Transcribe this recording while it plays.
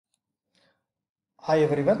Hi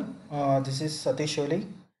everyone, this is Satish Oli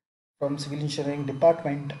from Civil Engineering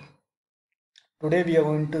Department. Today we are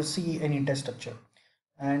going to see an intake structure,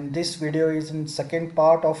 and this video is in second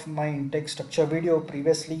part of my intake structure video.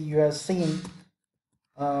 Previously you have seen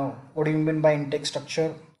what do you mean by intake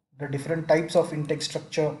structure, the different types of intake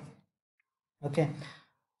structure. Okay,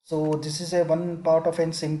 so this is a one part of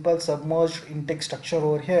a simple submerged intake structure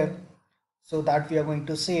over here, so that we are going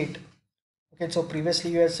to see it. Okay, so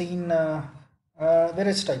previously you have seen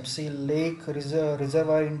various types, see lake,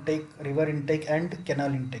 reservoir intake, river intake and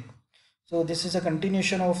canal intake. So this is a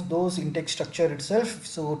continuation of those intake structure itself.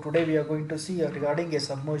 So today we are going to see regarding a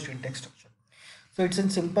submerged intake structure. So it's in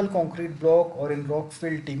simple concrete block or in rock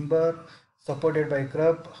filled timber supported by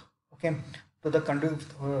grub, okay, to the conduit,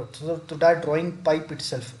 to that drawing pipe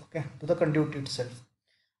itself, okay, to the conduit itself.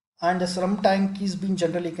 And the sump tank is being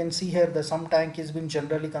generally, you can see here the sump tank is being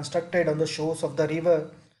generally constructed on the shores of the river,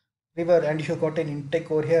 and you got an intake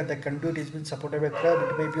over here. The conduit is being supported by crab.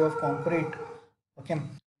 It may be of concrete, okay,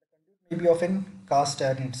 maybe of an cast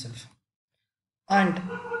iron itself, and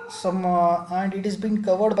and it is being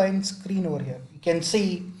covered by a screen over here. You can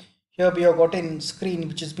see here we have got a screen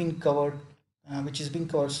which is being covered,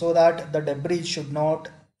 so that the debris should not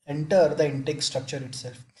enter the intake structure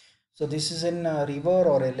itself. So this is in a river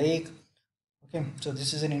or a lake. Okay, so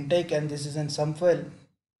this is an intake and this is in some well.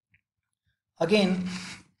 Again,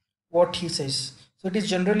 what he says, so it is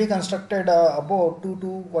generally constructed above 2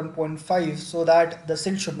 to 1.5 so that the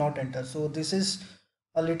silt should not enter. So this is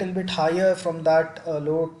a little bit higher from that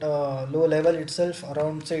low level itself,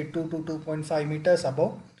 around say 2 to 2.5 meters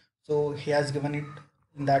above. So he has given it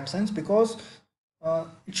in that sense because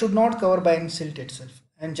it should not cover by any silt itself,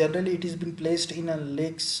 and generally it is been placed in a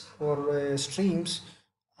lakes or streams,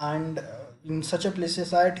 and in such a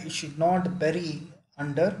places that it should not bury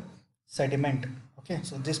under sediment. Okay,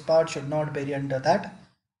 so this part should not bury under that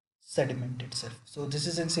sediment itself. So this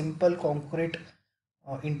is a simple concrete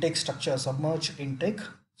intake structure, submerged intake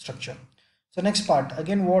structure. So next part,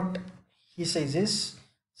 again what he says is,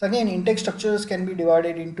 so again intake structures can be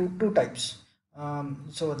divided into two types.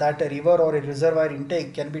 So that a river or a reservoir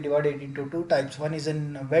intake can be divided into two types. One is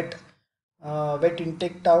in wet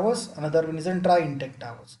intake towers, another one is in dry intake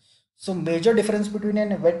towers. So major difference between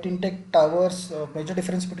a wet intake towers and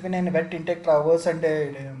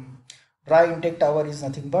a dry intake tower is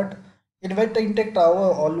nothing but, in wet intake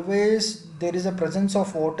tower always there is a presence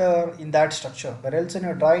of water in that structure, whereas in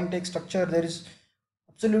a dry intake structure there is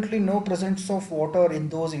absolutely no presence of water in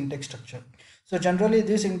those intake structure. So generally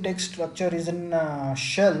this intake structure is in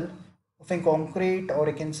shell of a concrete, or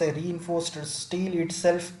I can say reinforced steel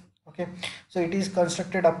itself. Okay, so it is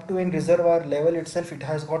constructed up to a reservoir level itself. It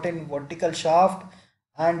has got a vertical shaft,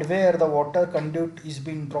 and where the water conduit is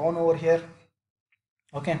being drawn over here.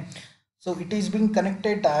 Okay, so it is being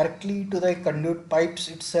connected directly to the conduit pipes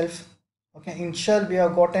itself. Okay, in shell we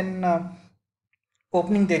have got an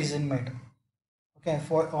opening there is in made. Okay,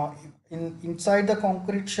 for in inside the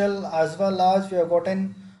concrete shell, as well as we have got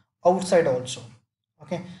an outside also.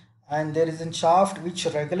 Okay, and there is a shaft which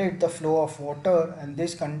regulate the flow of water, and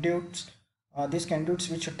these conduits which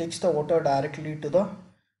takes the water directly to the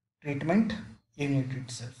treatment unit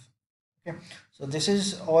itself. Okay, so this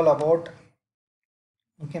is all about,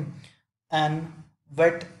 okay, and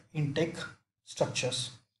wet intake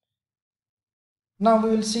structures. Now we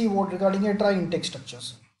will see what regarding a dry intake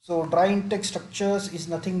structures. So dry intake structures is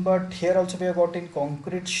nothing but, here also we have got in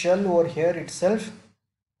concrete shell over here itself.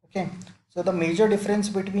 Okay, so the major difference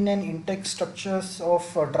between an intake structures of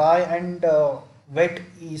dry and wet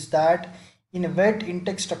is that in a wet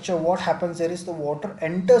intake structure what happens there is the water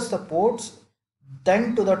enters the ports,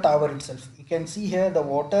 then to the tower itself. You can see here the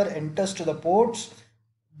water enters to the ports,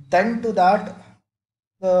 then to that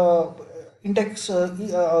the index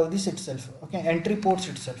this itself, okay, entry ports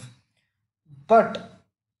itself. But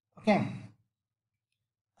okay,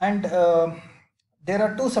 and there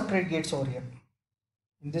are two separate gates over here.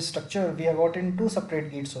 In this structure we have got in two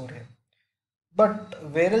separate gates over here. But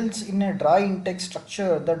whereas in a dry intake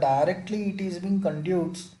structure, the directly it is being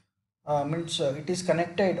conduits, means it is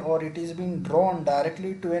connected or it is being drawn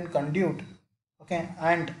directly to a conduit. Okay,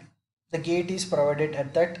 and the gate is provided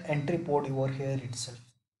at that entry port over here itself.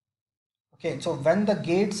 Okay, so when the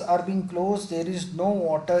gates are being closed, there is no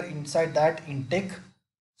water inside that intake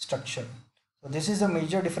structure. So this is a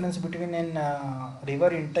major difference between an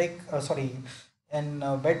river intake, an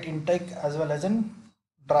wet intake as well as an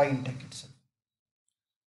dry intake itself.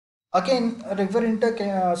 Again, river intake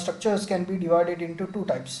structures can be divided into two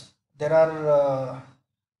types. There are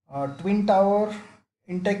twin tower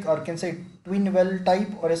intake, or can say twin well type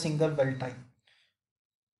or a single well type.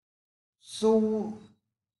 So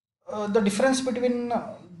the difference between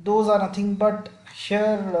those are nothing but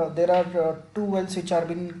here there are two wells which are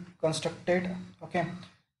being constructed. Okay,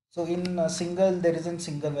 so in single there isn't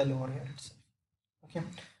single well over here itself. Okay,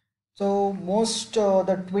 so most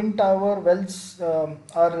the twin tower wells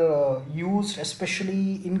are used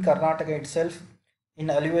especially in Karnataka itself, in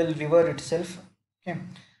alluvial river itself. Okay,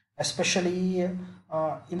 especially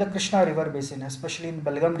in the Krishna river basin, especially in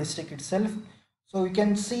Belgaum district itself. So you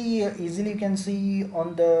can see easily, you can see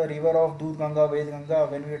on the river of Dudh Ganga, Ved Ganga,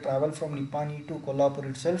 when we travel from Nipani to Kolhapur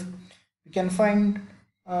itself, you can find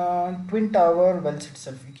twin tower wells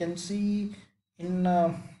itself. You can see in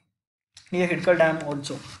near Hidkal Dam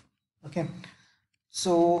also. Okay,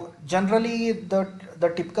 so generally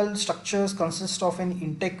the typical structures consist of an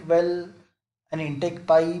intake well, an intake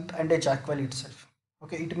pipe, and a jack well itself.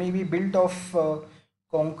 Okay, it may be built of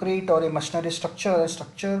concrete or a masonry structure. A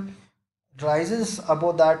structure rises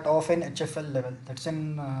above that of an HFL level. That's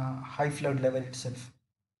in high flood level itself.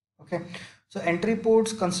 Okay, so entry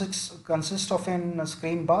ports consist of an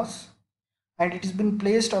screen bars, and it has been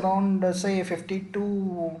placed around say 50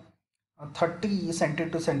 to 30 center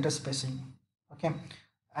to center spacing. Okay,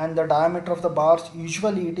 and the diameter of the bars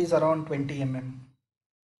usually it is around 20 mm,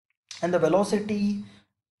 and the velocity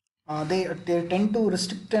they tend to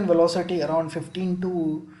restrict in velocity around 15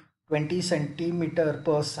 to 20 centimeter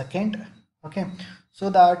per second. Okay, so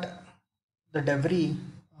that the debris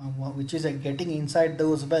which is getting inside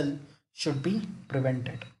those well should be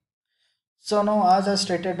prevented. So now, as I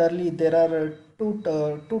stated earlier, there are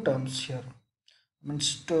two terms here,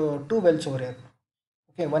 means two wells over here.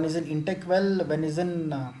 Okay, one is an intake well, one is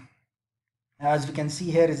in as we can see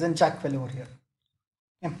here is in jack well over here.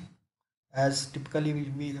 Okay, as typically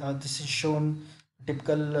this is shown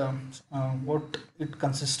typical what it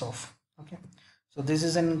consists of. Okay, so this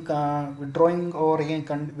is an withdrawing or again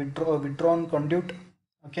withdrawn conduit.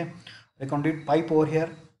 Okay, a conduit pipe over here.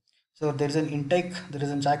 So there is an intake, there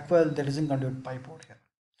is a jack well, there is a conduit pipe over here.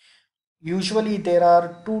 Usually there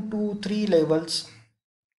are 2 to 3 levels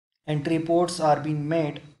entry ports are being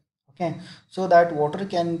made. Okay, so that water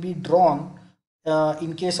can be drawn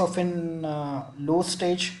in case of an low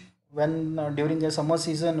stage, when during a summer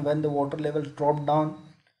season when the water level drop down,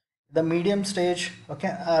 the medium stage,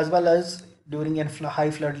 okay, as well as during a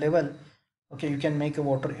high flood level. Okay, you can make a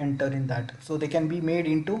water enter in that, so they can be made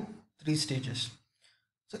into 3 stages.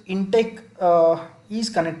 So intake is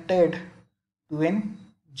connected to an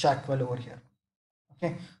jack well over here.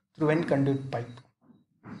 Okay, through an conduit pipe.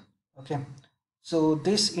 Okay, so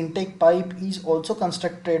this intake pipe is also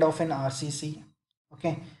constructed of an RCC.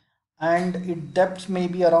 Okay, and its depth may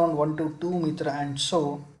be around 1 to 2 meter, and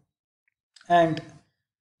so, and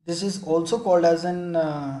this is also called as an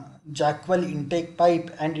jackwell intake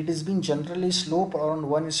pipe, and it is been generally slope around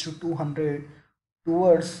 1:200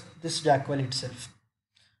 towards this jackwell itself.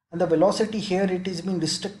 And the velocity here it is being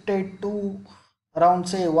restricted to around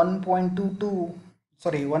say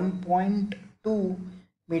 1.2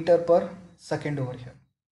 meter per second over here.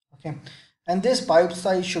 Okay, and this pipe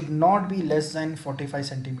size should not be less than 45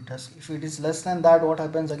 centimeters. If it is less than that, what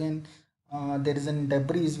happens again, there is an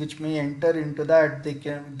debris which may enter into that,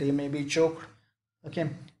 they may be choked. Okay,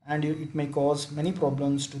 and it may cause many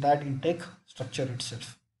problems to that intake structure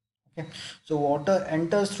itself. Okay, so water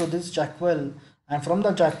enters through this jack well, and from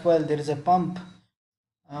the jack well there is a pump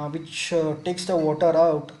which takes the water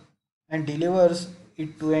out and delivers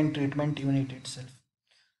it to a treatment unit itself.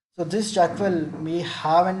 So this jack well may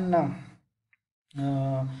have an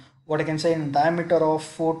what I can say in diameter of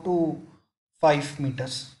 4 to 5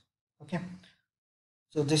 meters. Okay,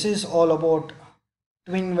 so this is all about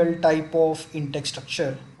twin well type of intake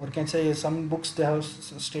structure, or can say some books they have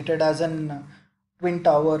stated as an twin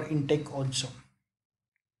tower intake also.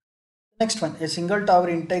 Next one, a single tower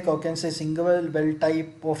intake, or can say single well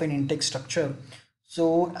type of an intake structure.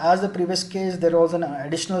 So as the previous case, there was an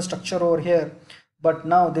additional structure over here, but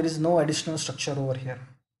now there is no additional structure over here.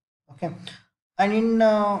 Okay, and in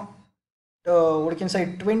what you can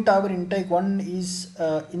say twin tower intake, one is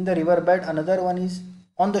in the riverbed, another one is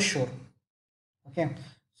on the shore. Okay,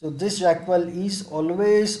 so this jack well is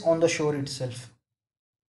always on the shore itself.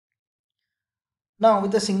 Now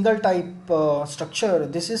with the single type structure,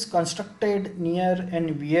 this is constructed near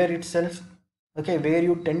an weir itself. Okay, where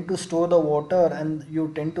you tend to store the water and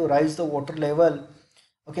you tend to rise the water level.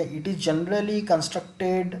 Okay, it is generally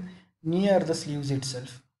constructed near the sleeves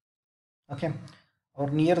itself. Okay, or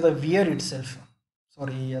near the weir itself.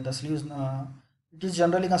 Sorry, the sleeves. It is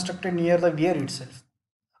generally constructed near the weir itself.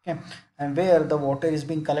 Okay, and where the water is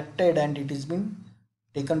being collected and it is being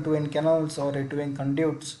taken to in canals or to in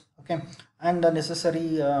conduits. Okay, and the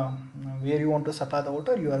necessary where you want to supply the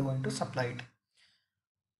water, you are going to supply it.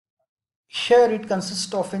 Here it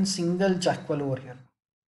consists of a single jack well over here.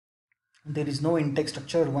 There is no intake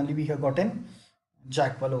structure, only we have gotten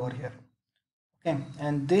jack well over here. Okay,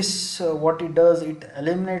 and this what it does, it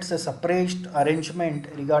eliminates a separate arrangement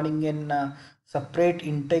regarding an separate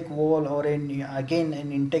intake wall, or again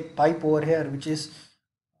an intake pipe over here, which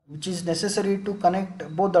is necessary to connect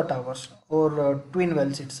both the towers or twin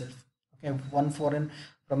wells itself. Okay, one for an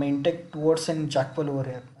from intake towards an jack well over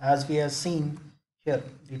here, as we have seen here.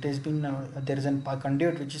 It has been there is a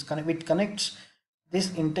conduit which connects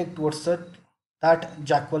this intake towards that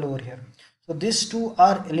jack well over here. So these two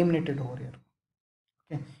are eliminated over here.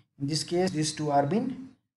 Okay, in this case these two are being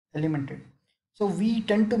eliminated. So we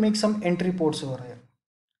tend to make some entry ports over here,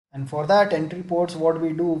 and for that entry ports what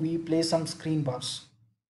we do, we place some screen bars,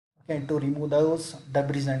 okay, to remove those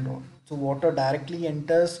debris and all. So water directly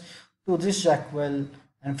enters to this jack well,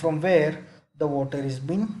 and from where the water is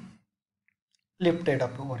being lifted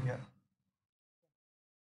up over here.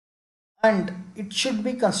 And it should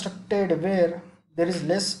be constructed where there is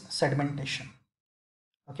less sedimentation.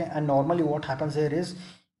 Okay, and normally what happens here is,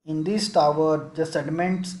 in this tower the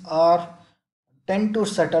sediments are tend to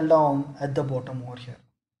settle down at the bottom over here.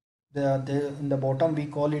 In the bottom we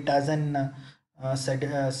call it as an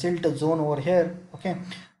silt zone over here. Okay,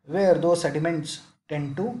 where those sediments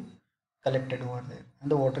tend to collected over there,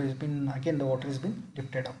 and the water has been, again the water has been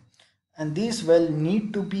lifted up, and these well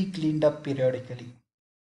need to be cleaned up periodically.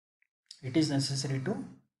 It is necessary to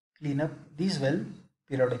clean up these well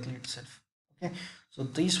periodically itself. Okay, so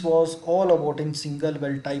this was all about in single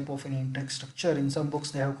well type of an intake structure. In some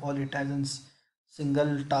books they have called it as a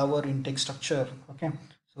single tower intake structure. Okay,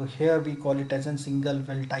 so here we call it as a single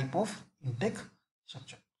well type of intake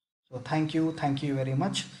structure. So thank you very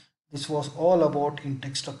much. This was all about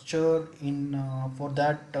intake structure in for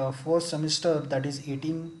that first semester, that is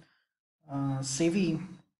 18 CV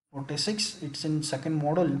 46, it's in second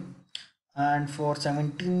model, and for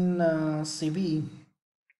 17 CV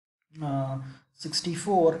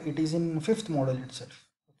 64, it is in fifth model itself.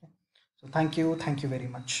 Okay, so thank you very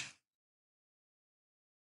much.